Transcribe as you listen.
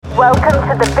Welcome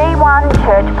to the V1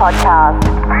 Church Podcast.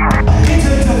 It's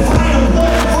a divine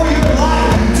appointment for your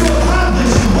life to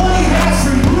accomplish what He has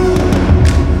for you.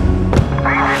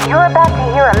 You're about to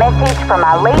hear a message from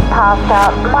our lead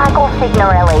pastor, Michael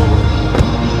Signorelli.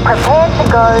 Prepare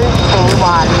to go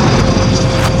V1.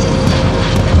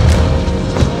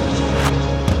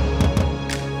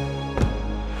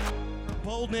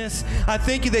 I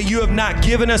thank you that you have not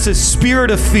given us a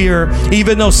spirit of fear,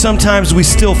 even though sometimes we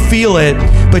still feel it,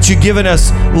 but you've given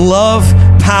us love,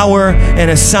 power,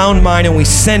 and a sound mind, and we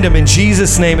send them in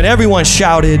Jesus' name. And everyone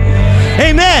shouted,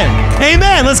 amen,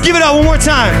 amen. Let's give it up one more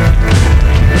time.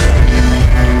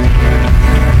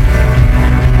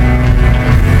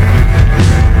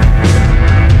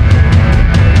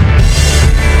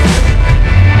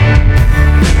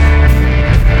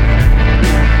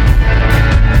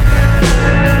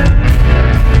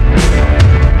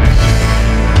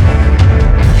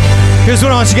 Here's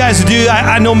what I want you guys to do.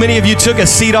 I know many of you took a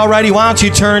seat already. Why don't you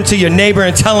turn to your neighbor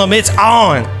and tell them it's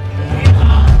on?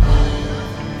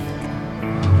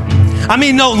 I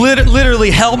mean, no, literally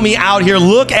help me out here.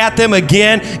 Look at them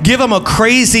again. Give them a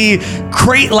crazy,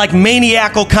 like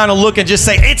maniacal kind of look and just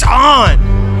say, it's on.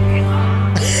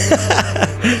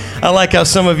 I like how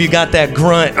some of you got that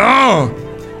grunt. Oh.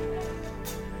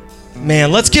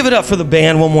 Man, let's give it up for the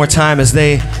band one more time as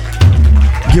they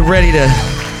get ready to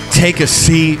take a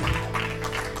seat.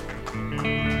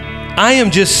 I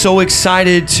am just so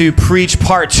excited to preach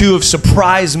part 2 of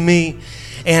Surprise Me,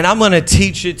 and I'm going to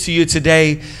teach it to you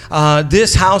today.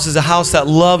 This house is a house that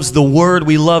loves the Word.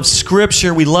 We love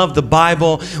Scripture. We love the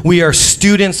Bible. We are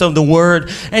students of the Word.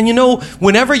 And you know,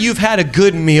 whenever you've had a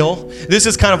good meal, this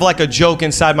is kind of like a joke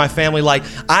inside my family, like,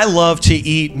 I love to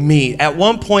eat meat. At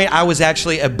one point, I was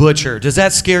actually a butcher. Does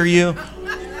that scare you?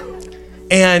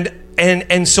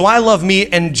 And so I love meat,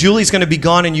 and Julie's going to be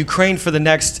gone in Ukraine for the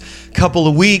next couple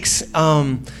of weeks.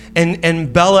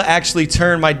 And Bella actually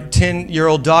my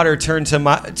 10-year-old daughter turned to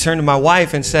my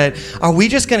wife and said, "Are we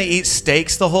just going to eat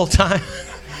steaks the whole time?"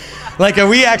 Like, are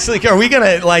we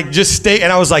going to like just steak?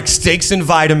 And I was like, steaks and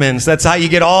vitamins. That's how you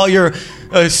get all your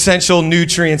essential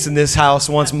nutrients in this house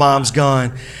once mom's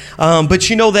gone. But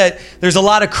you know that there's a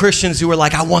lot of Christians who are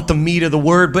like, I want the meat of the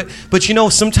Word. But you know,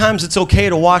 sometimes it's okay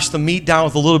to wash the meat down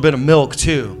with a little bit of milk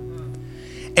too.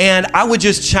 And I would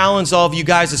just challenge all of you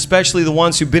guys, especially the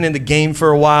ones who've been in the game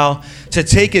for a while, to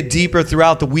take it deeper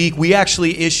throughout the week. We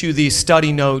actually issue these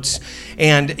study notes,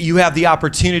 and you have the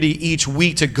opportunity each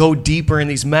week to go deeper in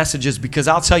these messages, because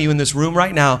I'll tell you, in this room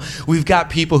right now, we've got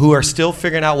people who are still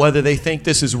figuring out whether they think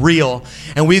this is real,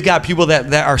 and we've got people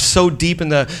that are so deep in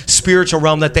the spiritual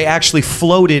realm that they actually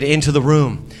floated into the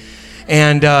room.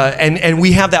 And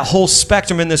we have that whole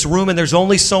spectrum in this room, and there's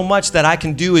only so much that I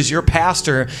can do as your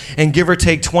pastor and give or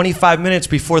take 25 minutes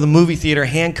before the movie theater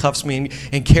handcuffs me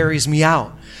and carries me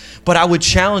out. But I would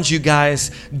challenge you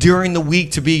guys during the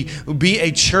week to be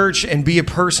a church and be a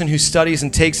person who studies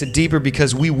and takes it deeper,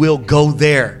 because we will go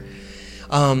there.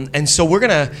 And so we're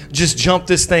going to just jump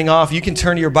this thing off. You can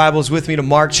turn your Bibles with me to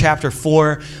Mark chapter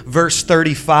 4, verse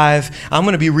 35. I'm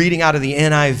going to be reading out of the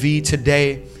NIV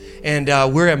today. And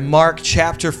we're at Mark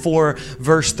chapter 4,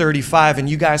 verse 35. And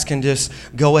you guys can just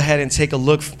go ahead and take a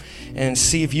look and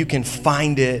see if you can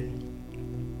find it.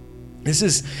 This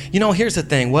is, you know, here's the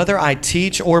thing. Whether I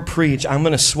teach or preach, I'm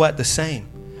going to sweat the same.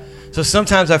 So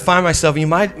sometimes I find myself, you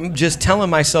might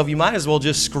as well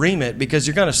just scream it, because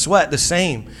you're going to sweat the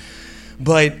same.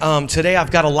 But today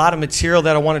I've got a lot of material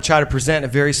that I want to try to present in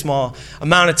a very small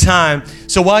amount of time.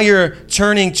 So while you're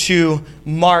turning to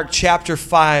Mark chapter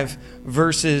 5,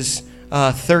 verses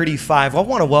 35. I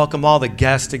want to welcome all the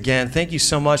guests again. Thank you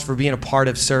so much for being a part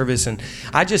of service. And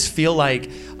I just feel like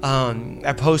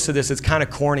I posted this. It's kind of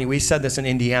corny. We said this in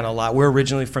Indiana a lot. We're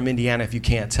originally from Indiana, if you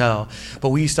can't tell. But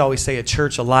we used to always say a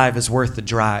church alive is worth the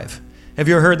drive. Have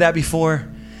you ever heard that before?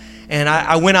 And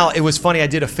I went out, it was funny, I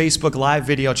did a Facebook Live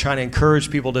video trying to encourage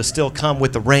people to still come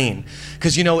with the rain.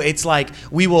 Because, you know, it's like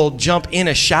we will jump in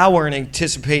a shower and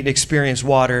anticipate and experience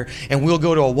water, and we'll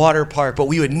go to a water park, but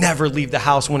we would never leave the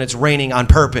house when it's raining on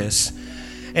purpose.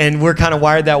 And we're kind of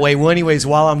wired that way. Well, anyways,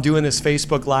 while I'm doing this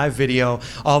Facebook Live video,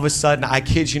 all of a sudden, I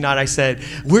kid you not, I said,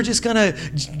 we're just going to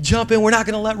jump in. We're not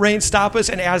going to let rain stop us.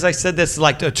 And as I said this,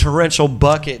 like a torrential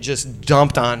bucket just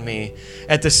dumped on me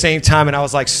at the same time. And I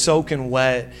was like soaking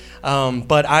wet.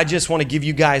 But I just want to give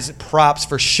you guys props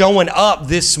for showing up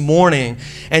this morning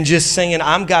and just saying,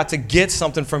 I've got to get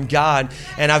something from God,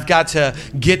 and I've got to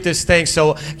get this thing.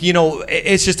 So, you know,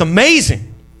 it's just amazing.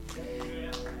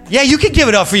 Yeah, you can give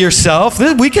it up for yourself.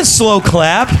 We can slow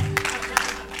clap.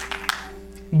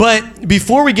 But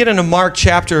before we get into Mark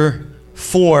chapter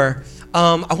 4,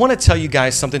 I want to tell you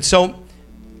guys something. So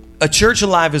a church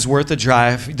alive is worth a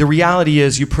drive. The reality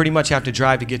is you pretty much have to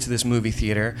drive to get to this movie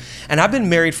theater. And I've been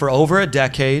married for over a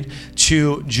decade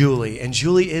to Julie. And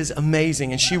Julie is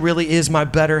amazing. And she really is my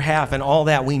better half and all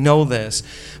that. We know this.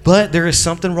 But there is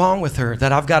something wrong with her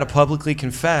that I've got to publicly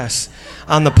confess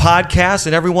on the podcast,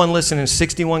 and everyone listening in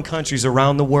 61 countries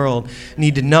around the world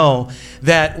need to know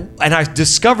that. And I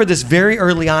discovered this very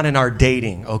early on in our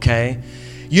dating, okay?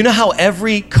 You know how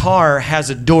every car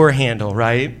has a door handle,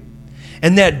 right?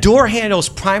 And that door handle's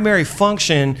primary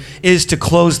function is to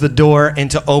close the door and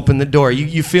to open the door.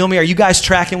 You feel me? Are you guys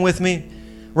tracking with me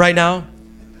right now?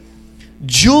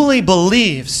 Julie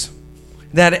believes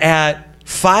that at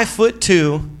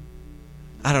 5'2",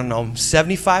 I don't know,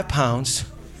 75 pounds,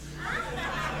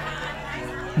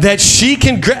 that she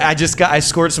can, I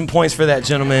scored some points for that,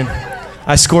 gentleman.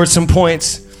 I scored some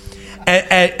points.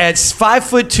 At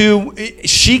 5'2",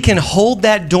 she can hold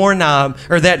that doorknob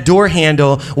or that door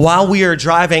handle while we are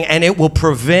driving, and it will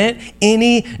prevent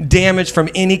any damage from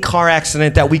any car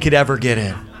accident that we could ever get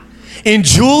in. In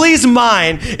Julie's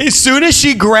mind, as soon as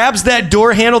she grabs that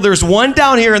door handle, there's one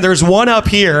down here and there's one up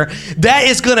here, that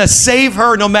is going to save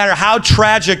her no matter how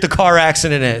tragic the car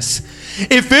accident is.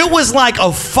 If it was like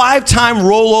a 5-time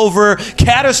rollover,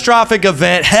 catastrophic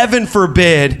event, heaven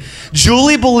forbid,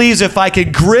 Julie believes if I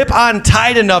could grip on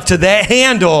tight enough to that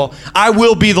handle, I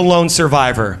will be the lone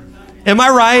survivor. Am I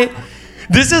right?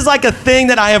 This is like a thing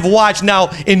that I have watched.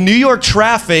 Now, in New York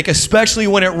traffic, especially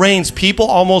when it rains, people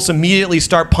almost immediately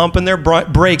start pumping their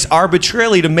brakes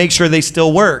arbitrarily to make sure they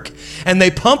still work. And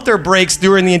they pump their brakes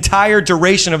during the entire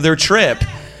duration of their trip.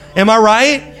 Am I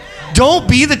right? Don't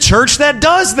be the church that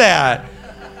does that.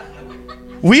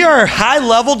 We are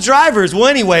high-level drivers. Well,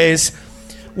 anyways,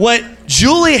 what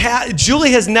Julie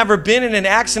has never been in an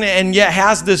accident and yet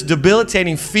has this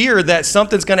debilitating fear that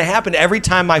something's going to happen every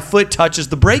time my foot touches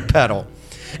the brake pedal.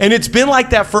 And it's been like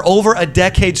that for over a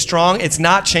decade strong. It's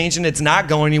not changing. It's not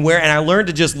going anywhere. And I learned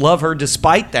to just love her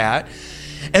despite that.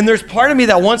 And there's part of me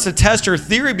that wants to test her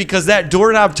theory because that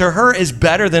doorknob to her is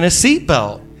better than a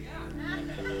seatbelt.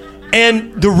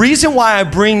 And the reason why I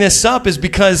bring this up is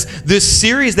because this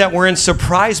series that we're in,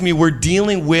 Surprise Me, we're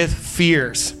dealing with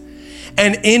fears.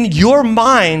 And in your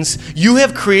minds, you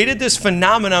have created this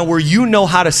phenomenon where you know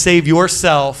how to save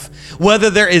yourself, whether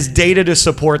there is data to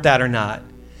support that or not.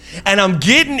 And I'm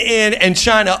getting in and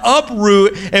trying to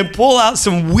uproot and pull out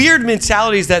some weird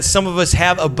mentalities that some of us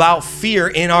have about fear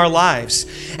in our lives.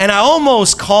 And I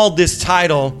almost called this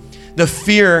title, The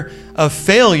Fear of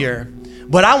Failure.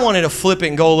 But I wanted to flip it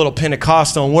and go a little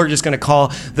Pentecostal, and we're just going to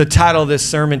call the title of this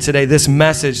sermon today, this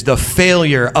message, The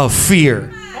Failure of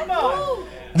Fear. Come on.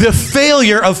 The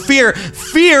failure of fear.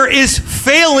 Fear is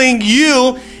failing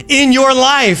you in your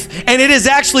life, and it is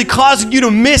actually causing you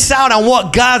to miss out on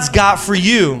what God's got for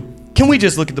you. Can we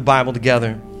just look at the Bible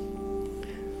together?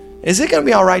 Is it going to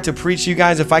be all right to preach, you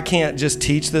guys, if I can't just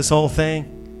teach this whole thing?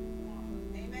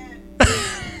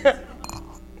 Amen.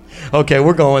 Okay,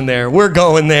 we're going there. We're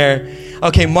going there.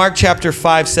 Okay, Mark chapter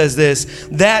 5 says this.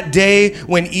 That day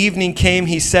when evening came,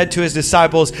 he said to his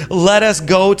disciples, let us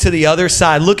go to the other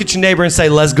side. Look at your neighbor and say,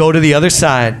 let's go to the other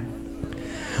side.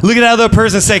 Look at that other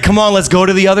person and say, come on, let's go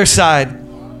to the other side.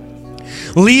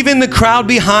 Leaving the crowd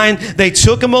behind, they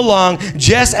took him along.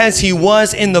 Just as he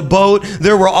was in the boat,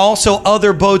 there were also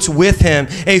other boats with him.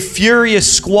 A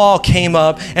furious squall came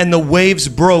up, and the waves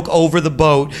broke over the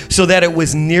boat, so that it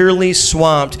was nearly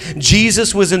swamped.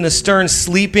 Jesus was in the stern,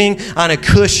 sleeping on a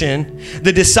cushion.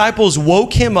 The disciples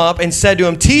woke him up and said to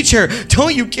him, Teacher,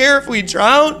 don't you care if we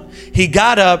drown? He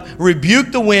got up,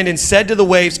 rebuked the wind, and said to the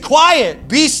waves, Quiet,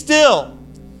 be still.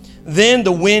 Then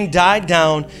the wind died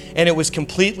down and it was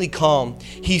completely calm.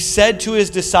 He said to his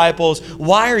disciples,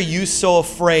 why are you so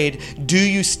afraid? Do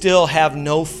you still have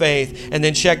no faith? And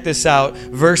then check this out.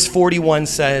 Verse 41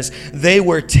 says, they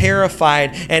were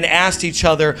terrified and asked each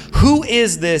other, who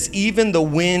is this? Even the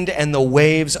wind and the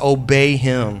waves obey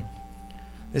him.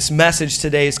 This message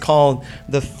today is called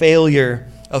The Failure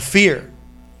of Fear.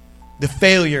 The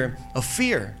failure of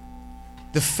fear.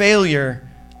 The failure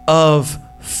of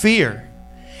fear.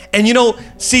 And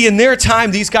see, in their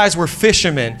time, these guys were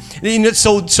fishermen.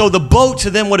 So the boat to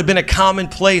them would have been a common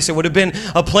place. It would have been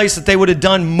a place that they would have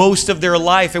done most of their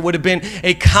life. It would have been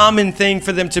a common thing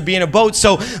for them to be in a boat.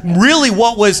 So really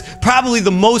what was probably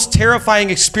the most terrifying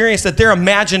experience that their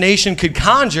imagination could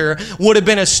conjure would have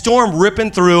been a storm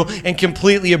ripping through and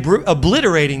completely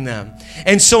obliterating them.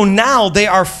 And so now they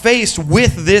are faced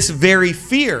with this very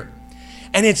fear.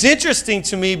 And it's interesting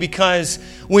to me because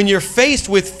when you're faced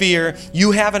with fear,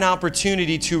 you have an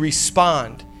opportunity to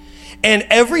respond. And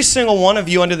every single one of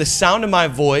you under the sound of my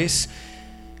voice,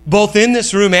 both in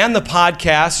this room and the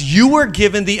podcast, you were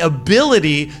given the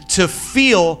ability to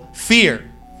feel fear.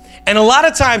 And a lot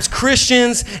of times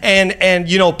Christians and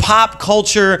pop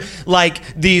culture,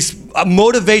 like these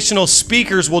motivational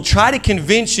speakers, will try to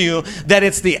convince you that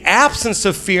it's the absence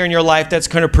of fear in your life that's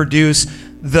going to produce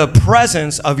the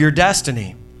presence of your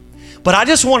destiny. But I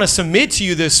just want to submit to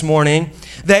you this morning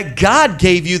that God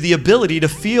gave you the ability to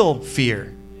feel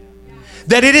fear.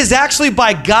 That it is actually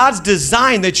by God's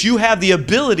design that you have the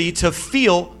ability to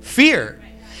feel fear.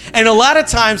 And a lot of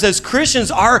times as Christians,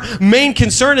 our main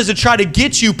concern is to try to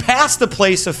get you past the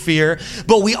place of fear,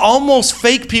 but we almost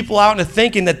fake people out into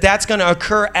thinking that that's going to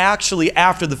occur actually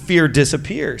after the fear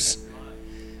disappears.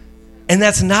 And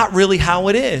that's not really how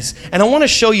it is. And I want to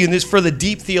show you this for the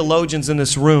deep theologians in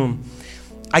this room.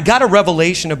 I got a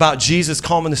revelation about Jesus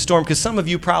calming the storm, because some of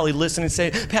you probably listen and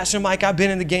say, Pastor Mike, I've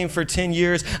been in the game for 10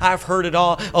 years. I've heard it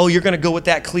all. Oh, you're going to go with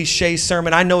that cliche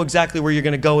sermon. I know exactly where you're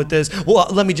going to go with this. Well,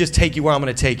 let me just take you where I'm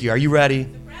going to take you. Are you ready?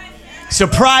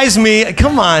 Surprise me.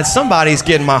 Come on, somebody's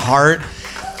getting my heart.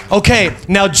 Okay,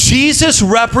 now Jesus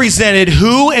represented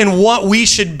who and what we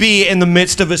should be in the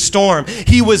midst of a storm.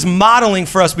 He was modeling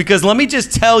for us, because let me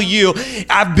just tell you,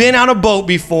 I've been on a boat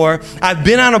before. I've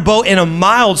been on a boat in a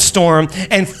mild storm,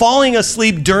 and falling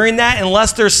asleep during that,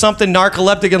 unless there's something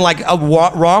narcoleptic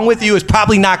and wrong with you, is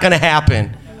probably not going to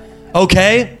happen.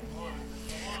 Okay?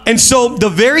 And so the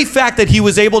very fact that he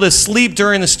was able to sleep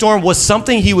during the storm was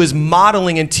something he was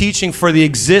modeling and teaching for the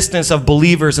existence of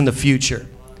believers in the future.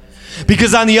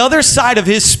 Because on the other side of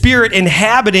his spirit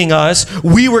inhabiting us,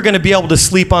 we were going to be able to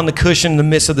sleep on the cushion in the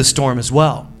midst of the storm as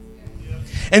well.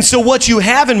 And so what you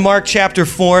have in Mark chapter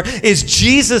 4 is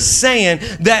Jesus saying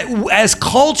that as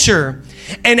culture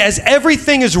and as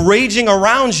everything is raging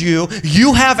around you,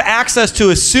 you have access to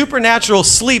a supernatural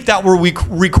sleep that will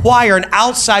require an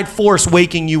outside force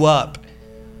waking you up.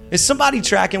 Is somebody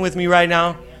tracking with me right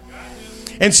now?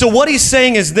 And so what he's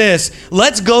saying is this: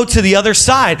 let's go to the other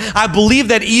side. I believe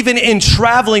that even in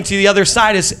traveling to the other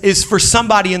side is for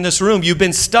somebody in this room. You've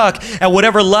been stuck at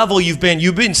whatever level you've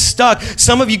been stuck.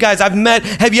 Some of you guys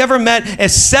have you ever met a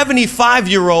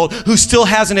 75-year-old who still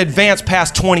hasn't advanced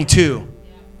past 22?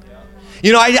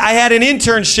 You know, I had an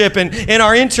internship, and in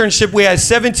our internship, we had a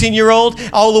 17-year-old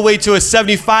all the way to a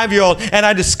 75-year-old, and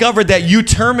I discovered that you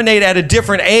terminate at a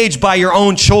different age by your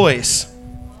own choice.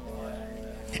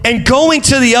 And going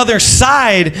to the other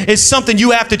side is something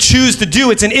you have to choose to do.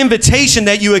 It's an invitation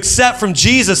that you accept from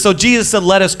Jesus. So Jesus said,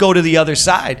 let us go to the other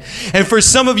side. And for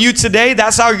some of you today,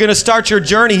 that's how you're going to start your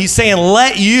journey. He's saying,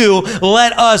 let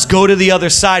us go to the other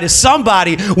side. Is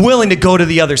somebody willing to go to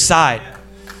the other side?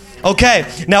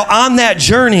 Okay, now on that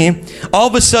journey, all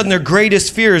of a sudden their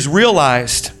greatest fear is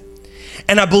realized.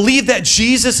 And I believe that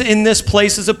Jesus in this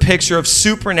place is a picture of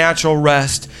supernatural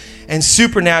rest and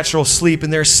supernatural sleep.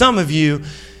 And there's some of you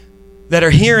that are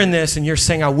hearing this and you're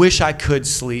saying, I wish I could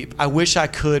sleep. I wish I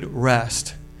could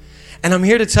rest. And I'm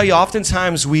here to tell you,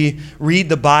 oftentimes we read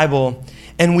the Bible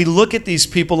and we look at these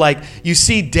people like, you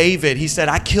see David, he said,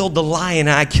 I killed the lion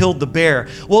and I killed the bear.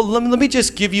 Well, let me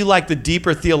just give you like the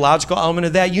deeper theological element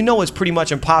of that. You know it's pretty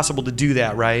much impossible to do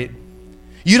that, right?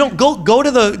 You don't go to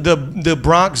the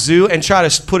Bronx Zoo and try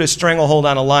to put a stranglehold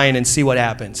on a lion and see what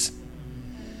happens.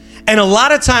 And a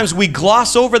lot of times we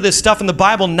gloss over this stuff in the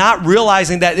Bible, not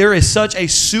realizing that there is such a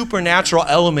supernatural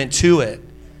element to it.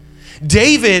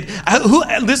 David,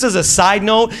 this is a side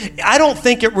note, I don't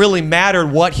think it really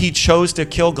mattered what he chose to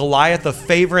kill Goliath. The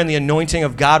favor and the anointing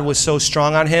of God was so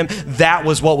strong on him, that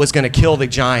was what was going to kill the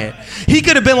giant. He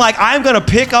could have been like, I'm going to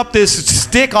pick up this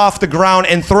stick off the ground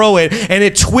and throw it, and a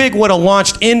twig would have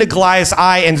launched into Goliath's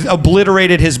eye and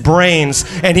obliterated his brains,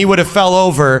 and he would have fell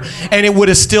over, and it would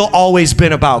have still always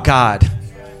been about God.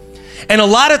 And a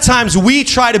lot of times we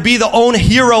try to be the own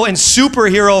hero and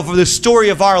superhero of the story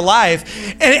of our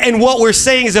life. And what we're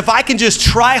saying is, if I can just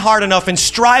try hard enough and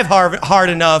strive hard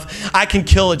enough, I can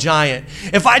kill a giant.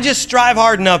 If I just strive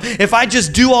hard enough, if I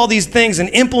just do all these things and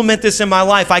implement this in my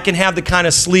life, I can have the kind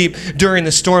of sleep during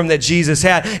the storm that Jesus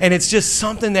had. And it's just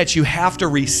something that you have to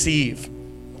receive.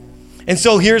 And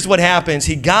so here's what happens.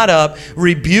 He got up,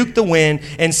 rebuked the wind,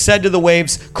 and said to the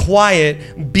waves,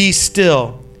 quiet, be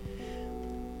still.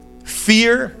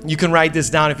 Fear, you can write this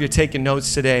down if you're taking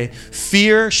notes today.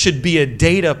 Fear should be a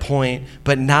data point,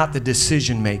 but not the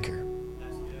decision maker.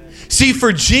 See,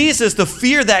 for Jesus, the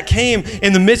fear that came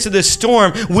in the midst of this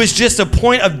storm was just a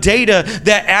point of data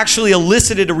that actually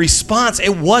elicited a response.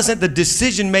 It wasn't the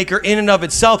decision maker in and of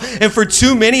itself. And for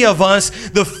too many of us,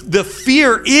 the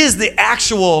fear is the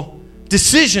actual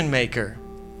decision maker.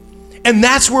 And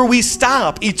that's where we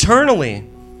stop eternally.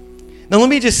 Now, let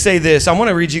me just say this. I want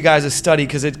to read you guys a study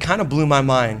because it kind of blew my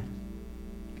mind.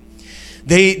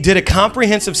 They did a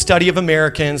comprehensive study of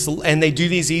Americans, and they do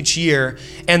these each year,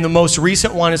 and the most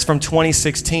recent one is from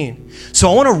 2016.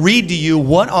 So I want to read to you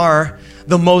what are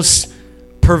the most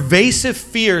pervasive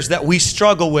fears that we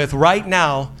struggle with right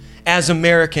now as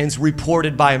Americans,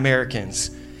 reported by Americans.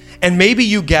 And maybe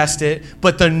you guessed it,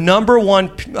 but the number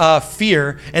one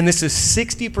fear, and this is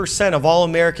 60% of all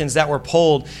Americans that were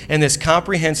polled in this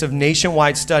comprehensive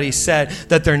nationwide study, said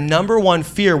that their number one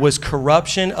fear was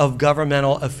corruption of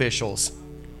governmental officials.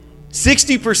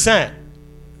 60%.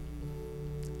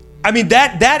 I mean,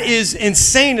 that is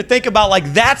insane to think about.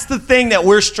 Like, that's the thing that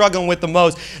we're struggling with the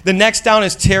most. The next down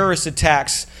is terrorist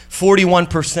attacks,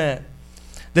 41%.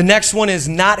 The next one is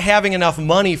not having enough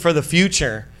money for the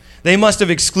future. They must have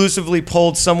exclusively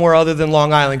polled somewhere other than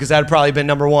Long Island, because that had probably been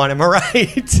number one. Am I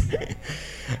right?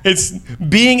 It's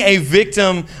being a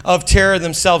victim of terror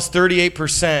themselves,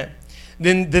 38%.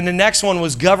 Then the next one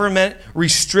was government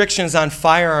restrictions on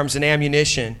firearms and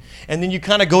ammunition. And then you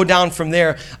kind of go down from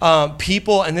there.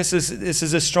 People, and this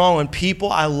is a strong one,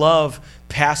 people I love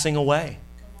passing away.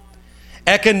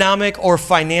 Economic or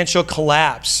financial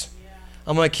collapse.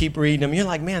 I'm going to keep reading them. You're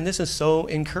like, man, this is so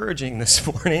encouraging this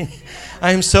morning.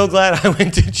 I am so glad I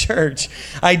went to church.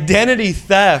 Identity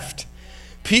theft.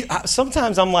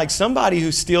 Sometimes I'm like, somebody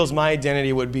who steals my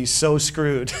identity would be so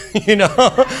screwed. You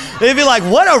know, they'd be like,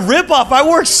 what a ripoff. I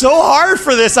worked so hard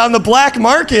for this on the black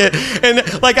market.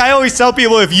 And like I always tell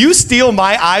people, if you steal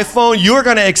my iPhone, you're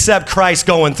going to accept Christ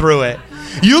going through it.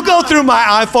 You go through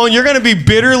my iPhone, you're going to be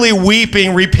bitterly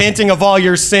weeping, repenting of all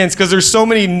your sins, because there's so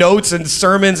many notes and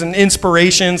sermons and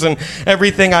inspirations and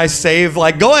everything I save.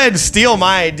 Like, go ahead and steal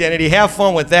my identity. Have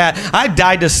fun with that. I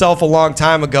died to self a long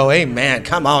time ago. Hey, man,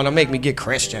 come on, don't make me get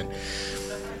Christian.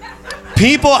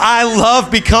 People I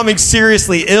love becoming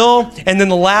seriously ill. And then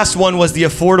the last one was the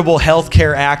Affordable Health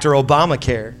Care Act, or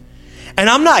Obamacare. And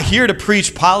I'm not here to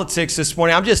preach politics this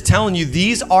morning. I'm just telling you,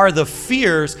 these are the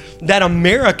fears that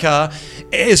America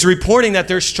is reporting that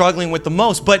they're struggling with the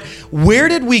most. But where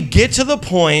did we get to the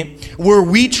point where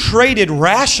we traded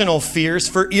rational fears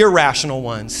for irrational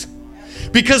ones?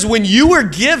 Because when you were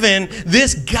given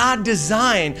this God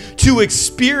design to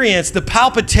experience the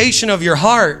palpitation of your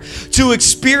heart, to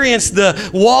experience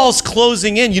the walls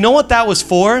closing in, you know what that was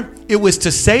for? It was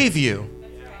to save you.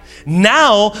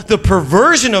 Now, the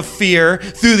perversion of fear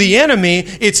through the enemy,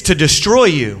 it's to destroy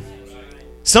you.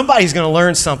 Somebody's going to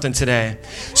learn something today.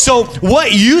 So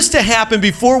what used to happen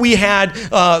before we had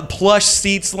plush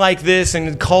seats like this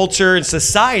and culture and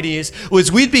societies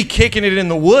was we'd be kicking it in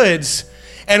the woods,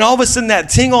 and all of a sudden that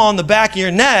tingle on the back of your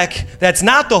neck, that's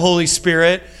not the Holy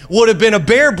Spirit, would have been a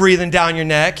bear breathing down your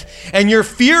neck, and your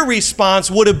fear response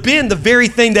would have been the very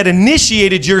thing that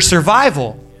initiated your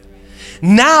survival.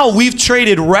 Now we've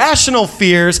traded rational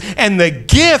fears and the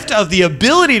gift of the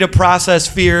ability to process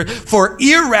fear for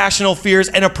irrational fears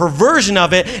and a perversion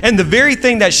of it, and the very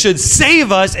thing that should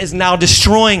save us is now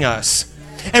destroying us.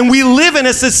 And we live in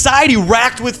a society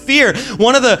racked with fear.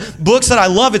 One of the books that I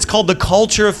love, it's called The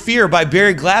Culture of Fear by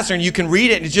Barry Glasser, and you can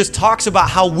read it, and it just talks about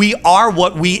how we are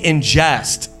what we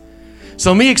ingest.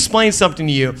 So let me explain something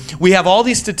to you. We have all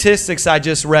these statistics I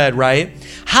just read, right?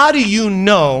 How do you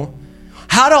know?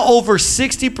 How do over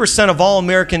 60% of all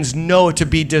Americans know to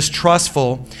be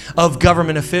distrustful of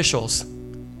government officials?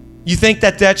 You think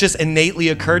that just innately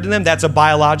occurred to them? That's a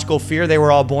biological fear they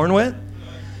were all born with?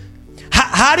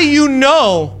 How do you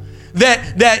know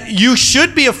that you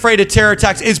should be afraid of terror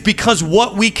attacks? It's because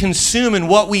what we consume and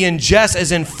what we ingest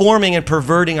is informing and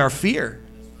perverting our fear.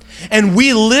 And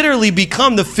we literally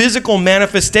become the physical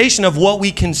manifestation of what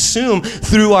we consume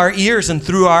through our ears and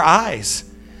through our eyes.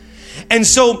 And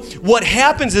so what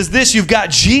happens is this: you've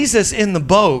got Jesus in the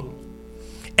boat,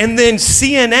 and then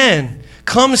CNN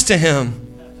comes to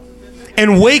him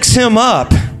and wakes him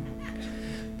up.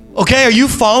 Okay, are you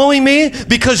following me?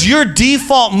 Because your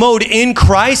default mode in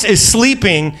Christ is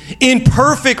sleeping in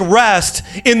perfect rest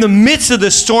in the midst of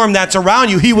the storm that's around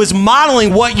you. He was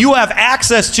modeling what you have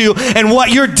access to and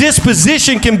what your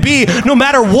disposition can be no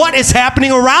matter what is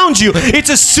happening around you. It's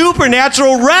a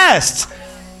supernatural rest.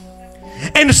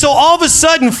 And so all of a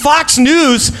sudden, Fox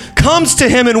News comes to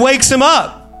him and wakes him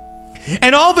up.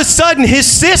 And all of a sudden, his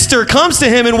sister comes to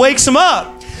him and wakes him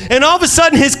up. And all of a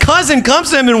sudden, his cousin comes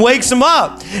to him and wakes him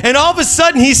up. And all of a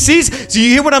sudden, he sees, so you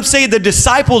hear what I'm saying? The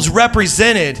disciples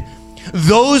represented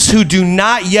those who do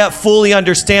not yet fully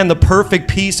understand the perfect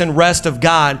peace and rest of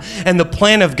God and the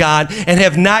plan of God, and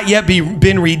have not yet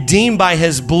been redeemed by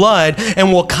his blood,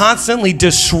 and will constantly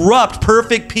disrupt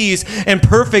perfect peace and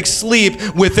perfect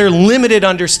sleep with their limited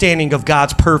understanding of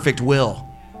God's perfect will.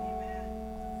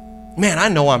 Man, I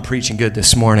know I'm preaching good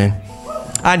this morning.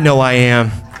 I know I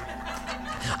am.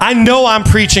 I know I'm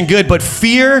preaching good, but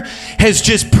fear has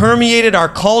just permeated our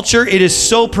culture. It is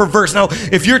so perverse. Now,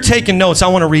 if you're taking notes, I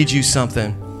want to read you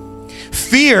something.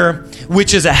 Fear,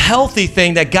 which is a healthy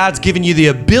thing that God's given you the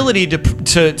ability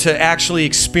to actually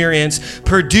experience,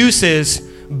 produces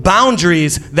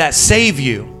boundaries that save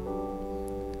you.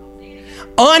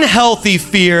 Unhealthy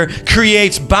fear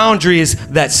creates boundaries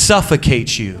that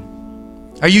suffocate you.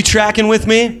 Are you tracking with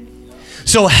me?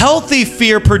 So healthy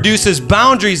fear produces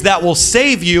boundaries that will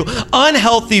save you.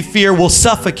 Unhealthy fear will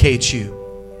suffocate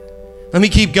you. Let me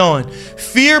keep going.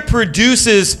 Fear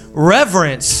produces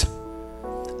reverence.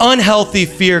 Unhealthy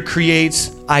fear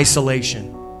creates isolation.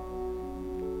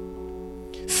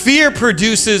 Fear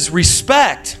produces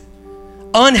respect.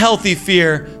 Unhealthy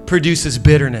fear produces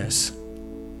bitterness.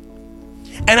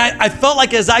 And I felt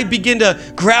like as I begin to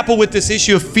grapple with this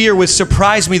issue of fear, which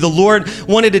surprised me, the Lord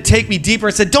wanted to take me deeper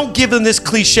and said, don't give them this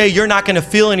cliche, you're not going to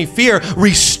feel any fear.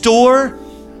 Restore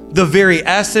the very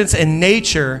essence and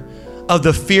nature of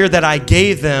the fear that I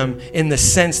gave them in the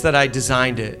sense that I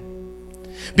designed it.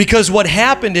 Because what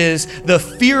happened is the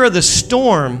fear of the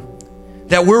storm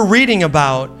that we're reading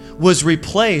about was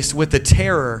replaced with the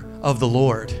terror of the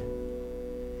Lord.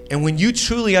 And when you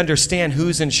truly understand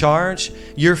who's in charge,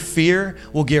 your fear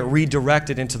will get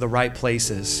redirected into the right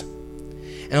places.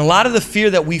 And a lot of the fear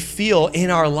that we feel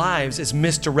in our lives is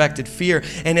misdirected fear,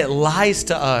 and it lies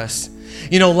to us.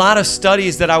 You know, a lot of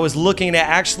studies that I was looking at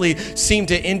actually seem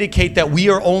to indicate that we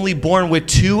are only born with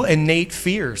 2 innate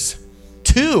fears.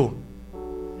 2.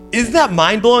 Isn't that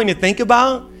mind-blowing to think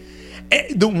about?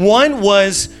 The one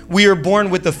was we are born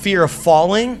with the fear of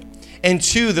falling, and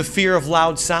 2, the fear of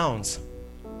loud sounds.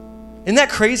 Isn't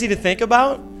that crazy to think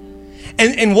about?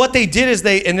 And what they did is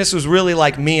and this was really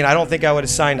like mean, I don't think I would have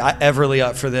signed Everly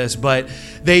up for this, but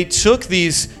they took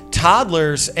these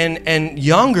toddlers and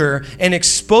younger and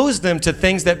exposed them to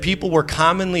things that people were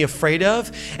commonly afraid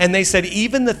of. And they said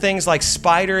even the things like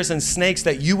spiders and snakes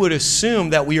that you would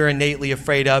assume that we are innately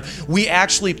afraid of, we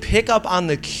actually pick up on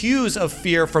the cues of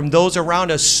fear from those around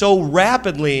us so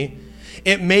rapidly,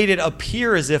 it made it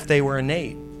appear as if they were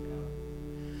innate.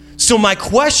 So my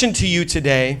question to you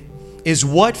today is,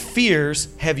 what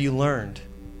fears have you learned?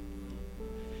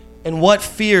 And what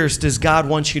fears does God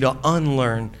want you to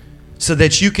unlearn so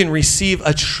that you can receive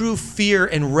a true fear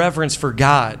and reverence for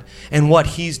God and what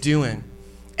He's doing?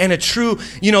 And a true,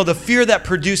 the fear that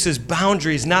produces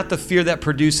boundaries, not the fear that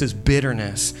produces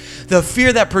bitterness. The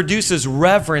fear that produces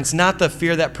reverence, not the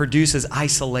fear that produces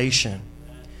isolation.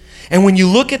 And when you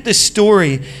look at this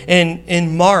story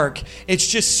in Mark, it's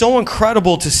just so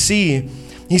incredible to see.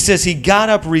 He says he got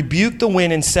up, rebuked the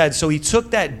wind, and said, so he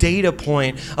took that data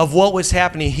point of what was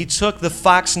happening. He took the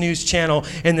Fox News channel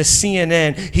and the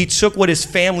CNN. He took what his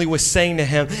family was saying to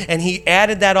him, and he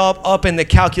added that up in the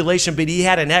calculation, but he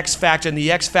had an X factor, and the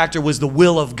X factor was the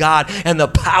will of God and the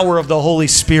power of the Holy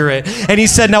Spirit. And he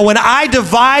said, now when I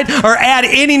divide or add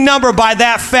any number by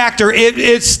that factor,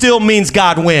 it still means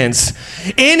God wins.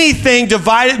 Anything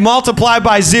divided, multiplied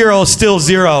by 0 is still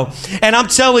 0. And I'm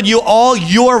telling you, all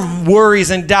your worries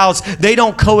and doubts, they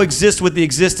don't coexist with the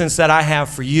existence that I have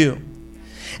for you.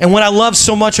 And what I love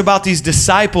so much about these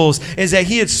disciples is that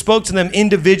he had spoke to them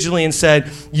individually and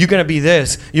said, you're going to be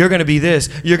this, you're going to be this,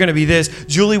 you're going to be this.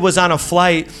 Julie was on a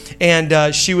flight,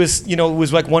 and she was, it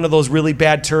was like one of those really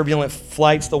bad turbulent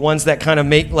flights, the ones that kind of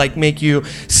make you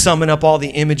summon up all the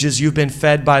images you've been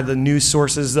fed by the news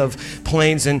sources of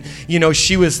planes. And,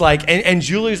 she was like, and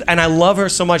Julie's, and I love her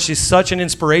so much. She's such an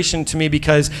inspiration to me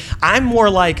because I'm more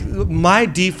like, my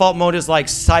default mode is like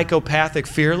psychopathic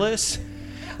fearless.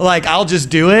 Like, I'll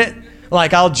just do it.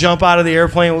 Like, I'll jump out of the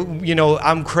airplane.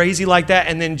 I'm crazy like that.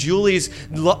 And then Julie's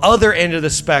the other end of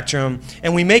the spectrum.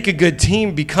 And we make a good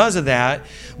team because of that.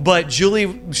 But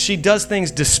Julie, she does things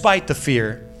despite the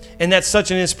fear. And that's such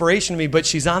an inspiration to me. But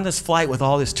she's on this flight with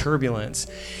all this turbulence.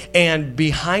 And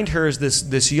behind her is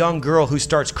this young girl who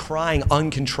starts crying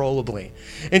uncontrollably.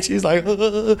 And she's like,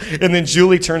 ugh. And then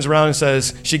Julie turns around and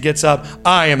says, she gets up,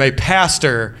 I am a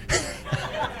pastor.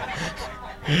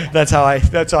 That's how I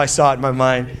saw it in my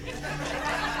mind.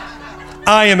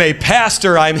 I am a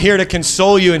pastor. I'm here to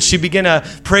console you. And she began to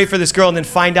pray for this girl and then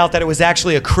find out that it was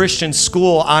actually a Christian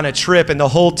school on a trip. And the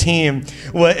whole team,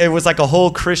 it was like a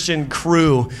whole Christian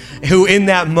crew who in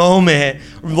that moment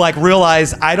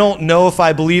realized, I don't know if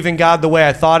I believe in God the way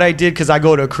I thought I did because I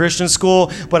go to a Christian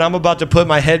school, but I'm about to put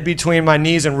my head between my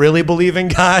knees and really believe in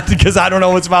God because I don't know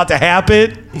what's about to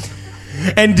happen.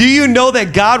 And do you know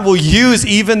that God will use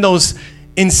even those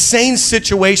insane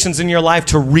situations in your life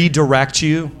to redirect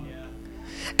you?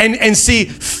 And see,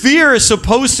 fear is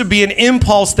supposed to be an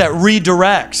impulse that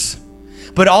redirects,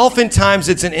 but oftentimes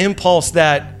it's an impulse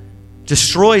that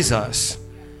destroys us.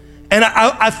 And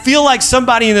I feel like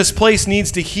somebody in this place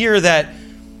needs to hear that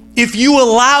if you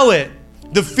allow it,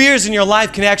 the fears in your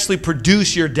life can actually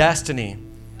produce your destiny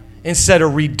instead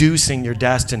of reducing your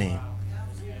destiny.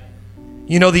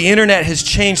 You know, the internet has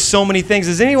changed so many things.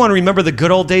 Does anyone remember the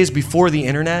good old days before the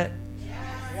internet?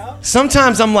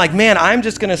 Sometimes I'm like, man, I'm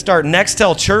just going to start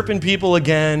Nextel chirping people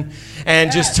again and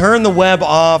just turn the web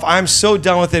off. I'm so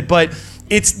done with it. But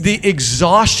it's the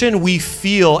exhaustion we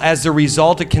feel as a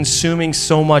result of consuming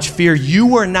so much fear. You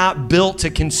were not built to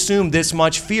consume this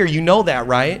much fear. You know that,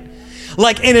 right?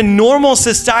 Like in a normal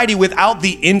society without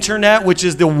the internet, which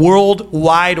is the World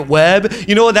Wide Web,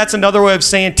 you know what? That's another way of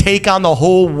saying take on the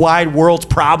whole wide world's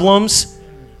problems.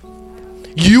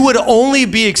 You would only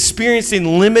be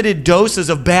experiencing limited doses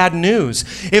of bad news.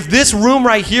 If this room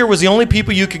right here was the only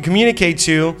people you could communicate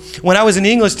to, when I was an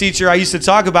English teacher, I used to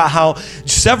talk about how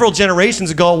several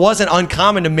generations ago, it wasn't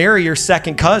uncommon to marry your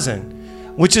second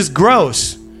cousin, which is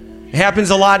gross. It happens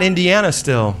a lot in Indiana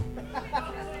still.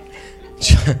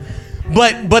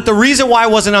 But the reason why it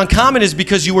wasn't uncommon is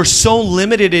because you were so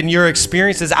limited in your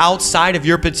experiences outside of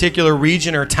your particular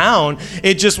region or town.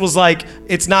 It just was like,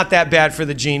 it's not that bad for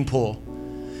the gene pool.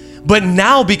 But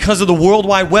now, because of the World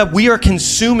Wide Web, we are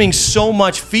consuming so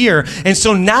much fear. And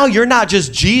so now you're not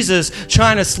just Jesus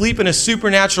trying to sleep in a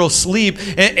supernatural sleep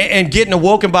and getting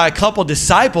awoken by a couple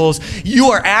disciples.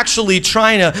 You are actually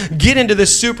trying to get into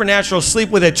this supernatural sleep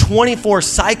with a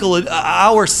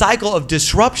 24-hour cycle of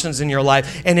disruptions in your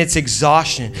life, and it's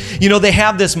exhaustion. You know, they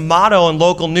have this motto in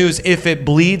local news, if it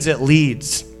bleeds, it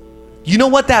leads. You know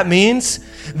what that means?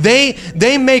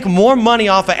 They make more money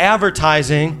off of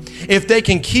advertising if they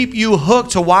can keep you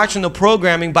hooked to watching the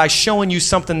programming by showing you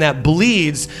something that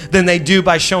bleeds than they do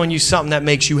by showing you something that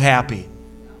makes you happy.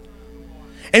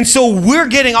 And so we're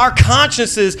getting our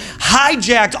consciences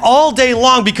hijacked all day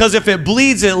long because if it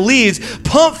bleeds, it leads,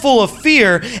 pumped full of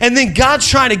fear, and then God's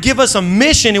trying to give us a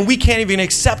mission and we can't even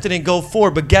accept it and go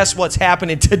forward. But guess what's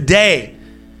happening today?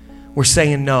 We're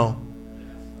saying no.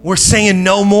 We're saying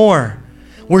no more.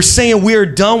 We're saying we're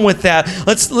done with that.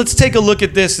 Let's take a look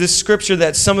at this scripture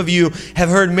that some of you have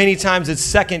heard many times.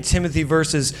 It's 2 Timothy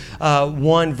chapter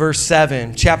 1, verse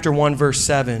 7.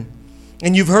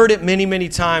 And you've heard it many, many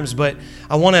times, but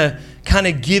I want to kind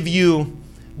of give you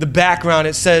the background.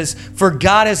 It says, "For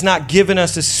God has not given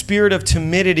us a spirit of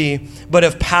timidity, but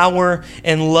of power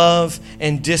and love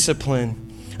and discipline."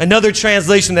 Another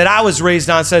translation that I was raised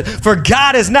on said, "For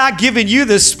God has not given you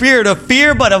the spirit of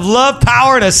fear, but of love,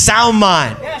 power, and a sound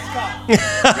mind." Yes,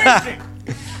 God.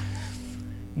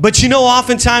 But you know,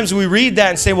 oftentimes we read that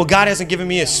and say, well, God hasn't given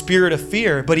me a spirit of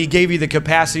fear, but he gave you the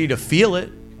capacity to feel it.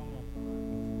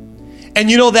 And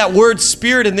you know that word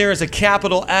spirit in there is a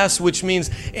capital S, which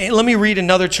means, let me read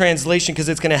another translation because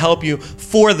it's going to help you.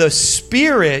 For the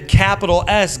spirit, capital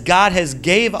S, God has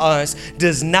gave us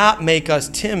does not make us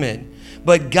timid.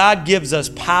 But God gives us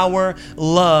power,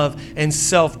 love, and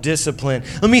self-discipline.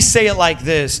 Let me say it like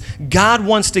this. God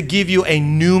wants to give you a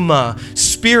pneuma.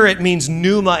 Spirit means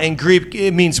pneuma in Greek.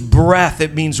 It means breath.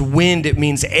 It means wind. It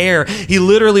means air. He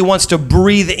literally wants to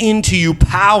breathe into you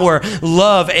power,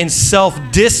 love, and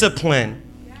self-discipline.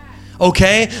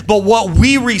 Okay? But what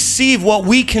we receive, what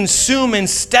we consume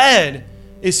instead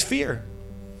is fear.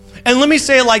 And let me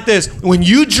say it like this. When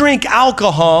you drink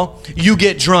alcohol, you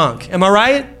get drunk. Am I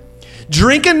right?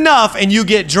 Drink enough and you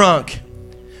get drunk.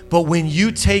 But when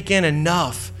you take in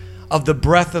enough of the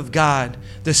breath of God,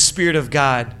 the Spirit of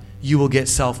God, you will get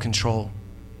self-control.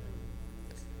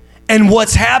 And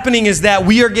what's happening is that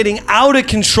we are getting out of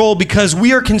control because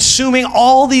we are consuming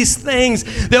all these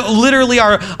things that literally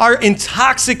are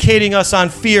intoxicating us on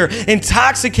fear,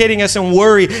 intoxicating us in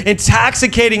worry,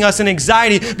 intoxicating us in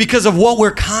anxiety because of what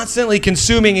we're constantly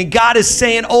consuming. And God is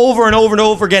saying over and over and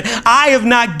over again, I have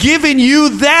not given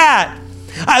you that.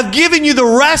 I've given you the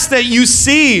rest that you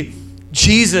see,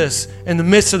 Jesus in the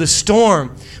midst of the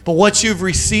storm. But what you've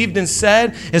received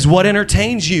instead is what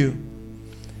entertains you.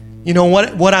 You know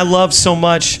what I love so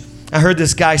much? I heard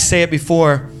this guy say it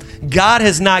before. God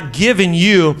has not given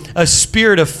you a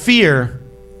spirit of fear,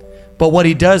 but what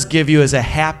he does give you is a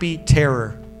happy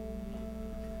terror.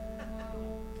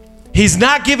 He's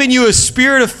not giving you a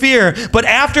spirit of fear, but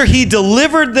after he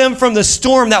delivered them from the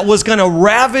storm that was going to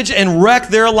ravage and wreck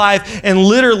their life and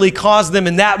literally cause them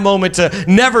in that moment to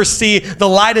never see the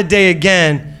light of day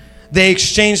again, they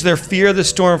exchanged their fear of the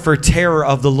storm for terror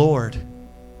of the Lord.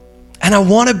 And I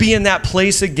want to be in that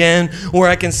place again where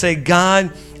I can say,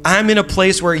 God, I'm in a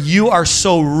place where you are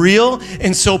so real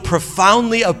and so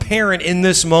profoundly apparent in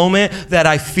this moment that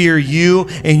I fear you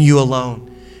and you alone.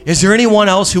 Is there anyone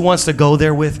else who wants to go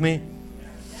there with me?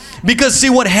 Because see,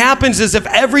 what happens is if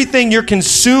everything you're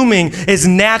consuming is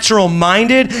natural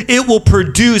minded, it will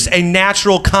produce a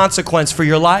natural consequence for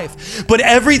your life. But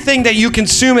everything that you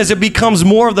consume as it becomes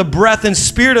more of the breath and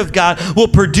spirit of God will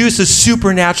produce a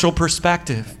supernatural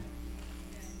perspective.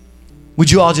 Would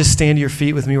you all just stand to your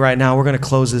feet with me right now? We're going to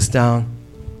close this down.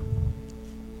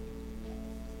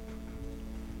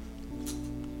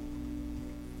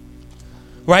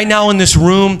 Right now in this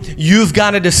room, you've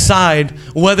got to decide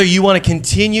whether you want to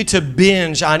continue to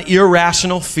binge on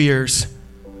irrational fears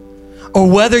or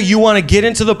whether you want to get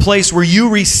into the place where you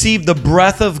receive the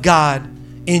breath of God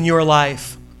in your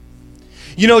life.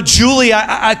 You know, Julie,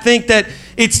 I think that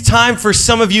it's time for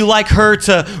some of you like her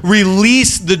to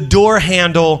release the door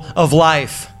handle of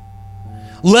life.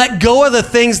 Let go of the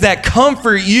things that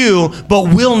comfort you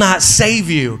but will not save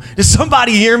you. Does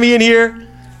somebody hear me in here?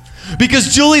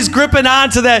 Because Julie's gripping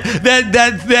onto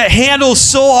that handle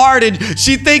so hard, and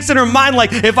she thinks in her mind,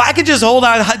 like, if I could just hold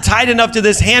on tight enough to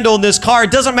this handle in this car,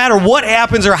 it doesn't matter what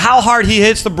happens or how hard he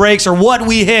hits the brakes or what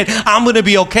we hit, I'm going to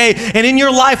be okay. And in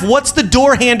your life, what's the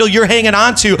door handle you're hanging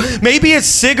on to? Maybe it's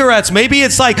cigarettes. Maybe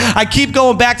it's like, I keep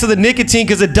going back to the nicotine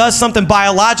because it does something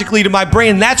biologically to my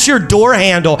brain. That's your door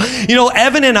handle. You know,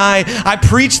 Evan and I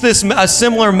preached a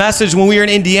similar message when we were in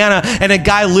Indiana, and a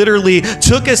guy literally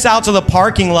took us out to the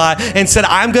parking lot and said,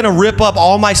 I'm going to rip up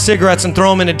all my cigarettes and throw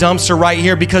them in a dumpster right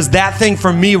here, because that thing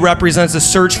for me represents a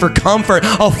search for comfort,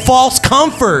 a false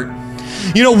comfort.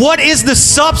 You know, what is the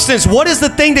substance? What is the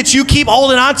thing that you keep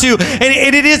holding on to?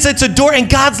 And it's a door, and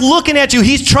God's looking at you.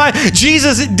 He's trying.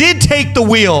 Jesus did take the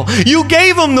wheel. You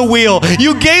gave him the wheel.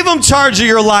 You gave him charge of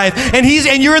your life. And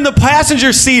you're in the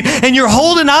passenger seat, and you're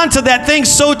holding on to that thing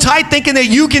so tight, thinking that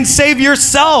you can save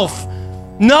yourself.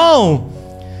 No.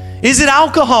 Is it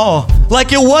alcohol?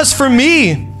 Like it was for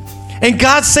me. And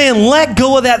God's saying, let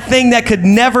go of that thing that could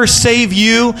never save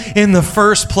you in the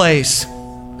first place.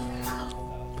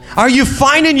 Are you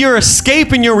finding your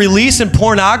escape and your release in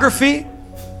pornography?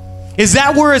 Is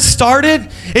that where it started?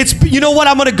 It's, you know what,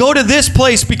 I'm going to go to this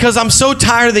place because I'm so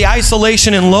tired of the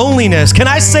isolation and loneliness. Can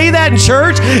I say that in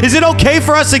church? Is it okay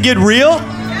for us to get real?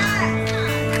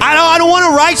 I don't want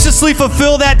to righteously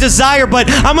fulfill that desire, but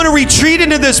I'm going to retreat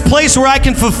into this place where I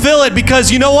can fulfill it,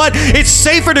 because you know what? It's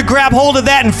safer to grab hold of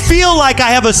that and feel like I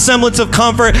have a semblance of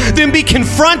comfort than be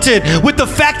confronted with the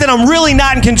fact that I'm really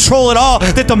not in control at all,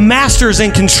 that the master's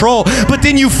in control. But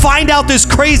then you find out this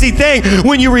crazy thing.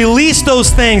 When you release those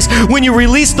things, when you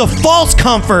release the false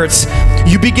comforts,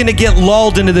 you begin to get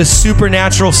lulled into this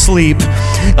supernatural sleep.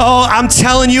 Oh, I'm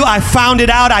telling you, I found it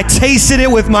out. I tasted it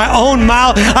with my own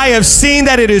mouth. I have seen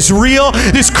that it is real.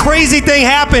 This crazy thing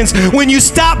happens when you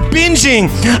stop binging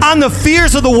on the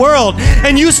fears of the world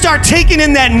and you start taking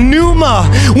in that pneuma,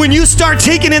 when you start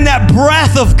taking in that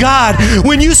breath of God,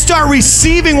 when you start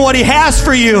receiving what he has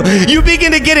for you, you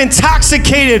begin to get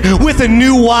intoxicated with a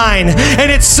new wine.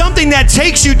 And it's something that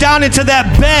takes you down into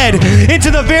that bed,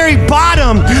 into the very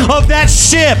bottom of that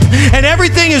ship, and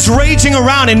everything is raging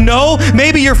around. And no,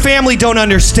 maybe your family don't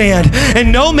understand.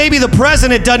 And no, maybe the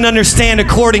president doesn't understand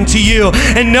according to you.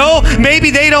 And no, maybe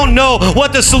they don't know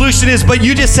what the solution is, but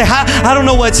you just say, I don't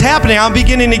know what's happening. I'm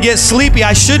beginning to get sleepy.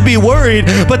 I should be worried,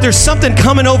 but there's something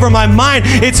coming over my mind.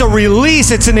 It's a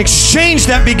release. It's an exchange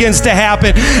that begins to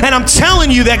happen. And I'm telling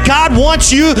you that God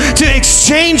wants you to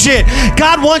exchange it.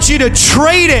 God wants you to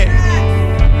trade it.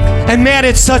 And man,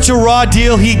 it's such a raw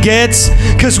deal he gets,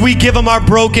 because we give him our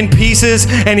broken pieces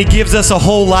and he gives us a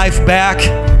whole life back.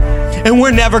 And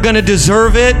we're never going to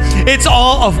deserve it. It's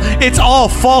all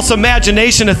false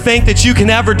imagination to think that you can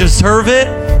ever deserve it.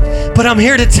 But I'm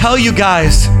here to tell you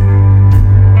guys,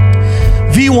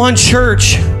 V1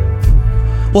 Church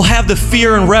will have the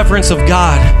fear and reverence of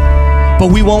God,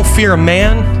 but we won't fear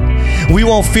man. We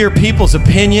won't fear people's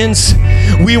opinions.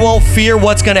 We won't fear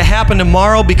what's going to happen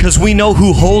tomorrow, because we know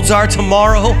who holds our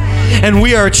tomorrow. And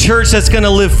we are a church that's going to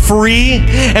live free.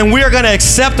 And we are going to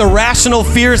accept the rational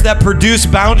fears that produce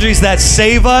boundaries that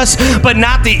save us, but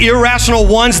not the irrational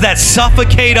ones that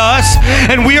suffocate us.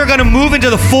 And we are going to move into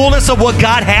the fullness of what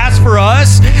God has for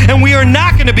us. And we are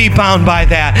not going to be bound by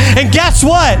that. And guess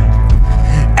what?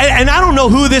 And I don't know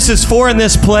who this is for in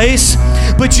this place,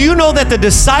 but you know that the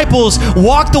disciples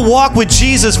walked the walk with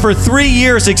Jesus for 3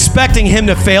 years expecting him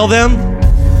to fail them?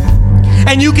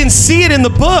 And you can see it in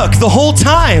the book the whole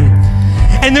time.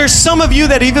 And there's some of you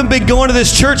that even been going to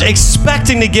this church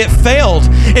expecting to get failed,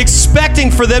 expecting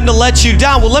for them to let you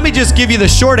down. Well, let me just give you the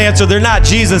short answer. They're not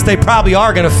Jesus. They probably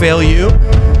are going to fail you.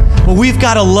 But we've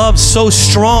got a love so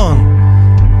strong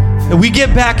that we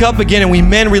get back up again and we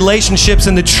mend relationships.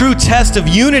 And the true test of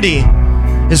unity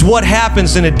is what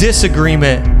happens in a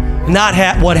disagreement, not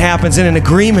what happens in an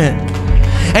agreement.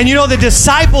 And you know, the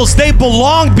disciples, they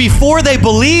belonged before they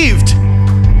believed.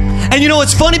 And you know,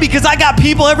 it's funny because I got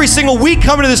people every single week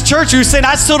coming to this church who are saying,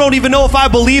 I still don't even know if I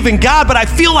believe in God, but I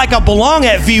feel like I belong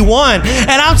at V1.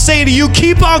 And I'm saying to you,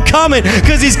 keep on coming,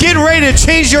 because he's getting ready to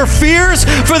change your fears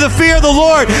for the fear of the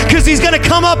Lord, because he's going to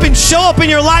come up and show up in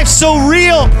your life so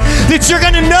real that you're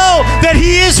going to know that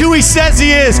he is who he says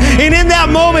he is. And in that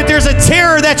moment, there's a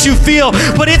terror that you feel,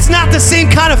 but it's not the same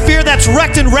kind of fear that's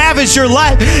wrecked and ravaged your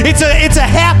life. It's a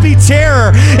happy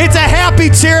terror. It's a happy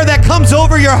terror that comes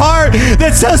over your heart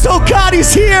that says, oh God,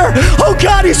 he's here. Oh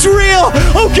God, he's real.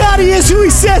 Oh God, he is who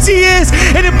he says he is.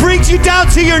 And it brings you down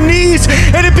to your knees,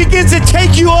 and it begins to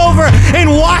take you over and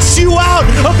wash you out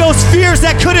of those fears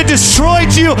that could have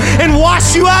destroyed you, and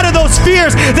wash you out of those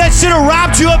fears that should have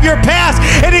robbed you of your past.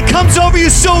 And it comes over you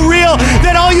so real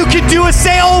that all you can do is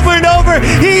say over and over,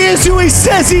 he is who he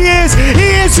says he is.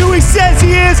 He is who he says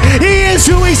he is. He is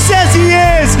who he says he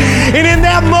is. And in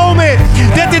that moment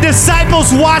that the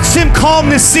disciples watched him calm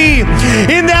the sea,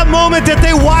 in that moment that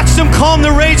they watched him calm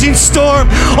the raging storm,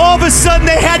 all of a sudden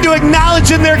they had to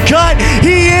acknowledge in their gut,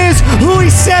 he is who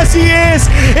he says he is,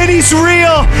 and he's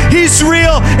real. He's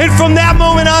real. And from that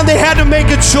moment on, they had to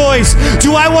make a choice.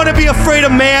 Do I want to be afraid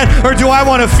of man, or do I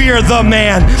want to fear the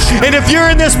man? And if you're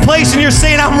in this place and you're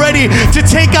saying, I'm ready to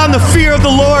take on the fear of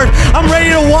the Lord, I'm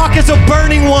ready to walk as a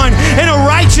burning one and a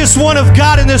righteous one of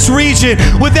God in this region,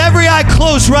 with every eye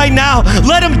closed right now,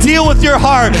 let him deal with your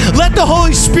heart. Let the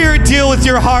Holy Spirit deal with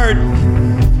your heart.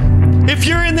 If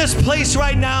you're in this place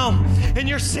right now and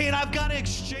you're saying, I've got to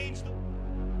exchange.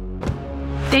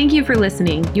 Thank you for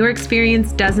listening. Your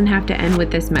experience doesn't have to end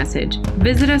with this message.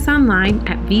 Visit us online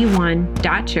at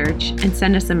v1.church and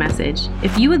send us a message.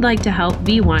 If you would like to help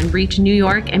V1 reach New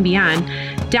York and beyond,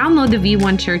 download the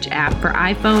V1 Church app for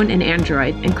iPhone and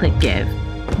Android and click Give.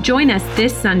 Join us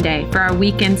this Sunday for our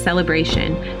weekend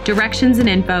celebration. Directions and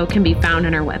info can be found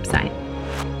on our website.